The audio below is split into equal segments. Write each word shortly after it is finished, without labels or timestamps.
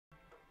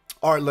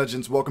Alright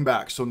legends, welcome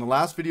back. So in the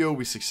last video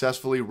we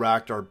successfully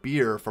racked our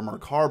beer from our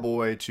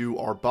carboy to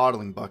our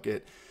bottling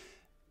bucket.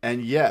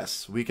 And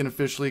yes, we can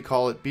officially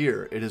call it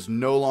beer. It is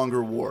no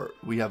longer wort.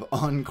 We have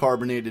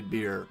uncarbonated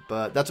beer,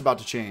 but that's about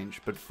to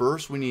change. But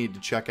first we need to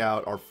check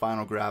out our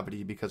final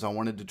gravity because I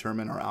want to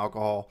determine our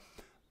alcohol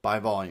by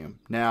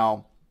volume.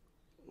 Now,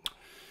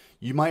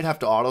 you might have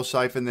to auto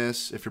siphon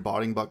this if your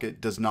bottling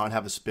bucket does not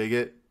have a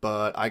spigot,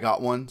 but I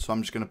got one, so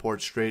I'm just going to pour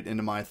it straight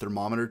into my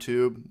thermometer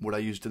tube, what I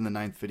used in the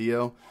 9th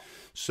video.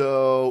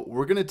 So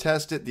we're going to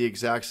test it the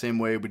exact same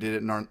way we did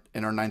it in our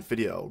 9th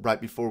video,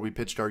 right before we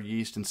pitched our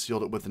yeast and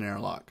sealed it with an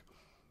airlock.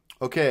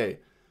 Okay,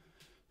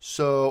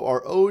 so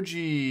our OG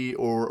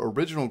or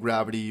original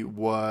gravity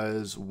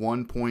was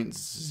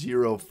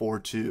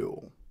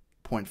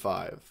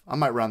 1.042.5. I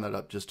might round that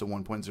up just to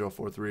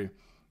 1.043.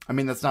 I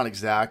mean, that's not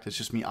exact, it's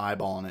just me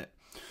eyeballing it.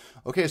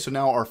 Okay, so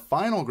now our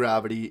final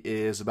gravity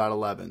is about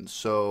 11,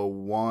 so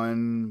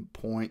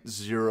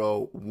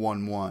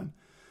 1.011.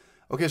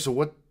 Okay, so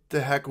what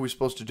the heck are we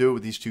supposed to do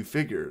with these two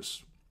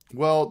figures?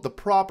 Well, the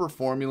proper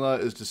formula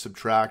is to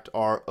subtract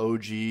our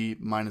OG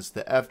minus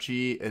the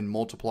FG and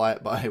multiply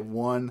it by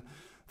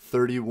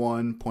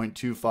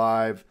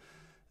 131.25.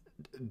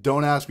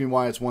 Don't ask me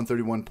why it's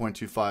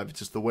 131.25, it's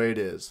just the way it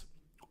is.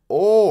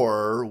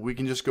 Or we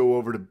can just go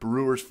over to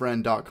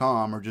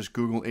brewersfriend.com or just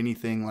Google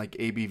anything like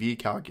ABV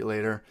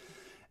calculator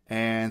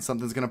and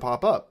something's going to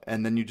pop up.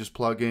 And then you just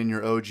plug in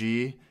your OG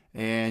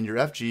and your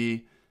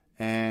FG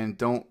and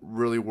don't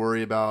really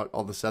worry about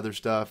all this other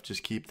stuff.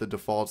 Just keep the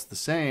defaults the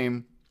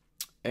same.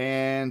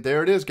 And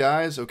there it is,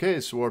 guys. Okay,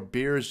 so our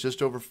beer is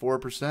just over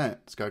 4%.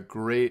 It's got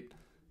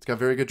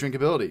very good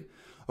drinkability.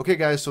 Okay,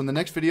 guys, so in the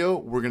next video,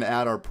 we're going to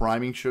add our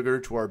priming sugar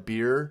to our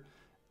beer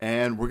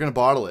and we're going to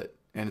bottle it.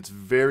 And it's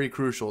very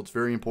crucial, it's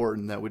very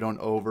important that we don't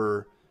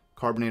over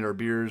carbonate our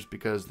beers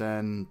because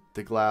then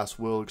the glass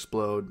will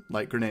explode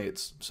like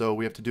grenades. So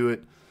we have to do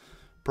it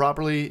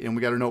properly and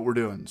we got to know what we're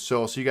doing. So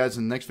I'll see you guys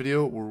in the next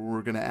video where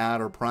we're going to add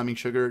our priming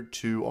sugar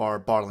to our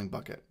bottling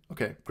bucket.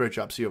 Okay, great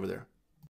job. See you over there.